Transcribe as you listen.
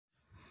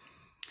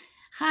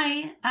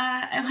Hi,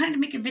 I wanted to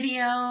make a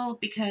video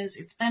because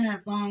it's been a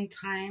long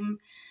time,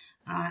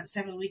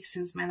 several weeks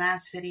since my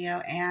last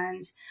video,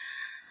 and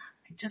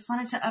I just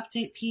wanted to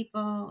update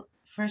people.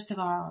 First of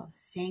all,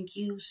 thank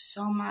you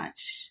so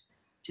much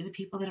to the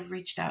people that have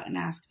reached out and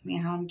asked me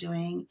how I'm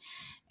doing,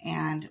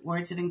 and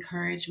words of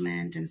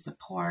encouragement and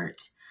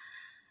support.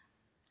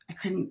 I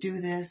couldn't do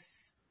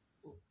this,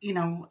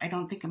 I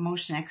don't think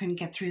emotionally I couldn't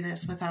get through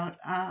this without,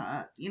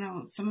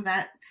 some of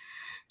that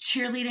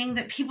cheerleading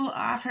that people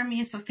offer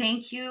me. So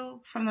thank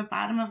you from the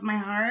bottom of my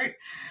heart.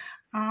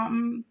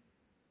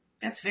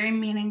 That's very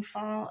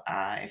meaningful.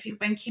 If you've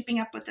been keeping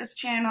up with this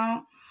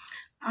channel,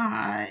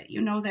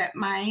 you know that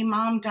my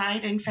mom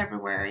died in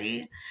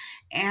February,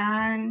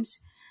 and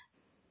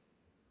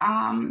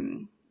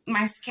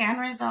my scan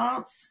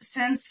results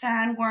since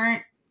then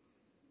were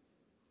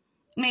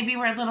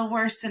a little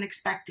worse than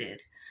expected.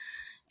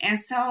 And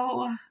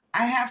so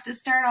I have to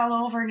start all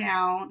over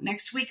now.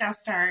 Next week I'll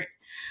start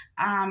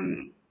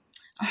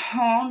a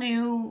whole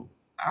new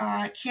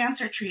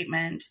cancer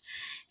treatment,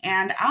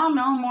 and I'll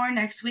know more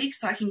next week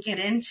so I can get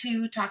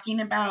into talking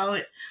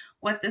about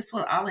what this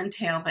will all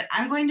entail. But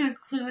I'm going to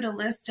include a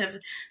list of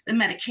the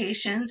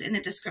medications in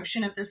the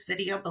description of this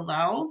video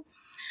below.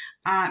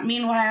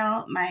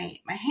 Meanwhile, my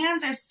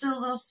hands are still a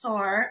little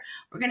sore.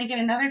 We're going to get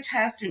another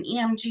test, an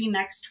EMG,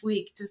 next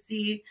week to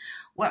see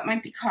what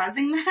might be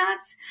causing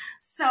that.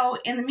 So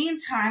in the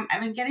meantime, I've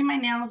been getting my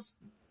nails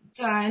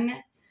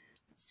done.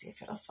 Let's see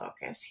if it'll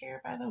focus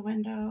here by the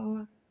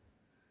window.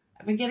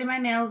 I've been getting my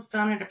nails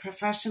done at a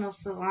professional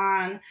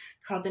salon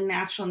called the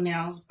Natural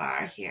Nails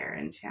Bar here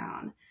in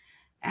town.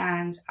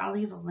 And I'll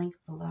leave a link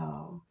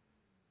below.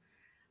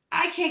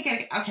 I can't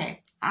get it.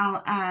 Okay.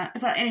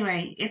 Well,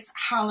 anyway, it's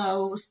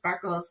hollow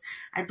sparkles.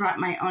 I brought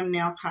my own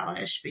nail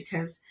polish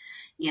because,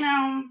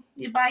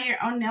 you buy your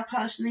own nail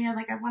polish and then you're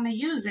like, I want to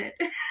use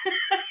it.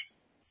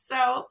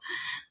 So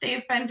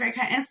they've been very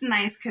kind. It's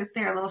nice because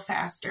they're a little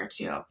faster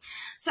too.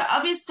 So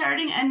I'll be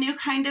starting a new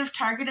kind of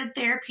targeted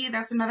therapy.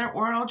 That's another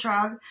oral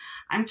drug.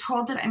 I'm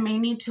told that I may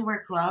need to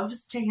wear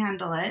gloves to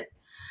handle it.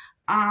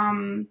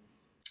 I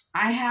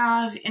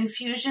have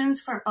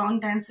infusions for bone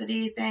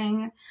density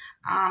thing.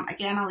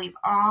 Again, I'll leave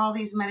all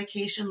these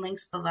medication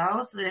links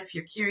below so that if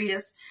you're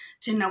curious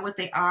to know what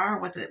they are,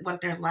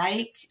 what they're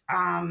like,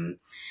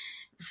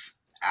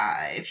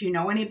 if you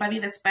know anybody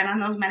that's been on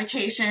those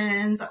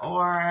medications,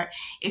 or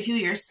if you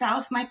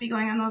yourself might be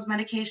going on those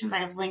medications, I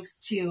have links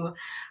to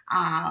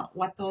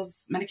what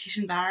those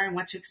medications are and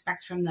what to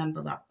expect from them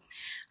below.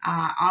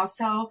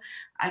 Also,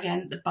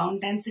 again, the bone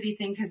density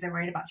thing, because they're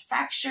worried about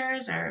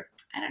fractures, or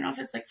I don't know if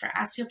it's like for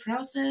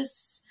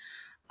osteoporosis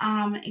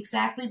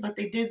exactly, but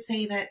they did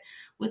say that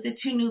with the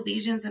 2 new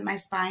lesions in my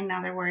spine,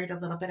 now they're worried a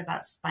little bit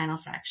about spinal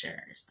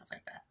fracture or stuff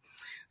like that.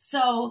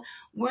 So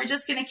we're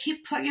just going to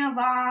keep plugging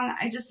along.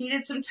 I just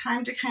needed some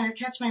time to kind of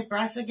catch my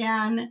breath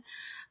again.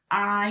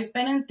 I've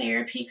been in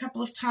therapy a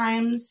couple of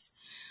times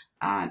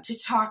to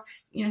talk,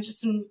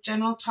 just some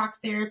general talk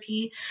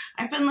therapy.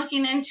 I've been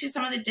looking into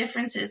some of the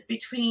differences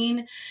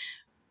between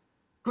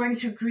going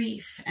through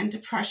grief and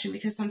depression,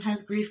 because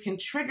sometimes grief can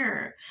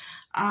trigger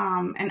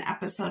an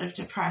episode of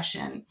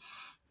depression.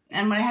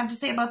 And what I have to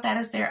say about that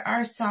is there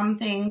are some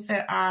things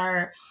that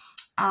are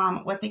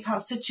what they call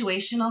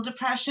situational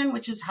depression,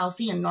 which is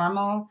healthy and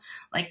normal,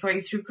 like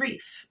going through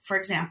grief, for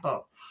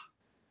example.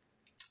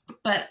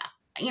 But,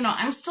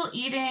 I'm still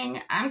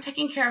eating. I'm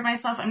taking care of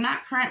myself. I'm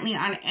not currently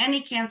on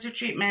any cancer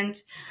treatment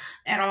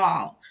at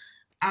all.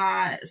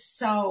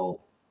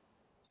 So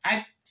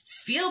I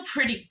feel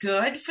pretty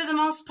good for the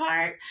most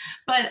part,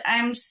 but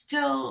I'm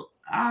still,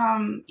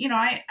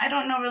 I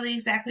don't know really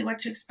exactly what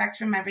to expect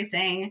from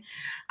everything.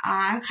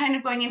 I'm kind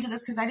of going into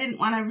this because I didn't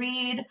want to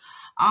read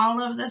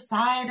all of the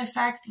side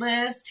effect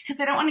list,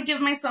 because I don't want to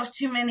give myself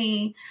too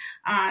many,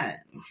 I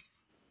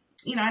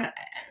don't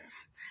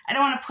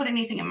want to put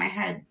anything in my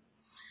head.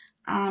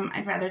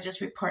 I'd rather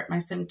just report my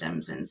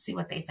symptoms and see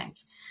what they think.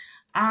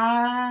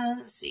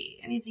 Let's see,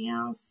 anything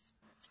else?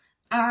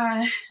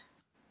 I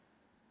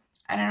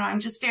don't know. I'm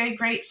just very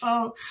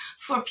grateful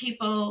for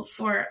people,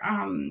 for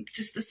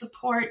just the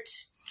support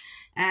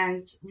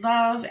and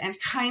love and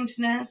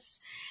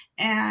kindness.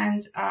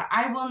 And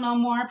I will know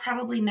more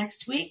probably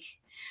next week.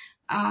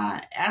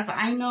 As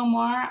I know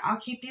more, I'll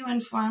keep you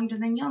informed,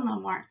 and then you'll know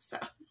more. So,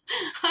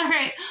 all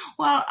right.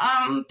 Well,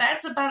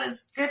 that's about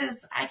as good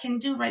as I can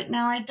do right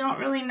now. I don't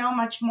really know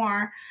much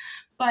more.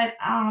 But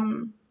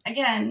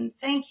again,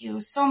 thank you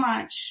so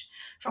much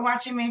for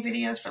watching my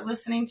videos, for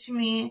listening to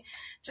me,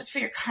 just for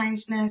your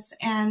kindness.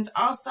 And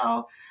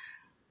also,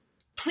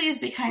 please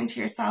be kind to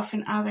yourself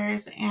and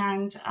others,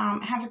 and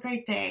have a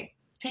great day.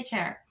 Take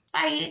care.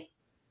 Bye.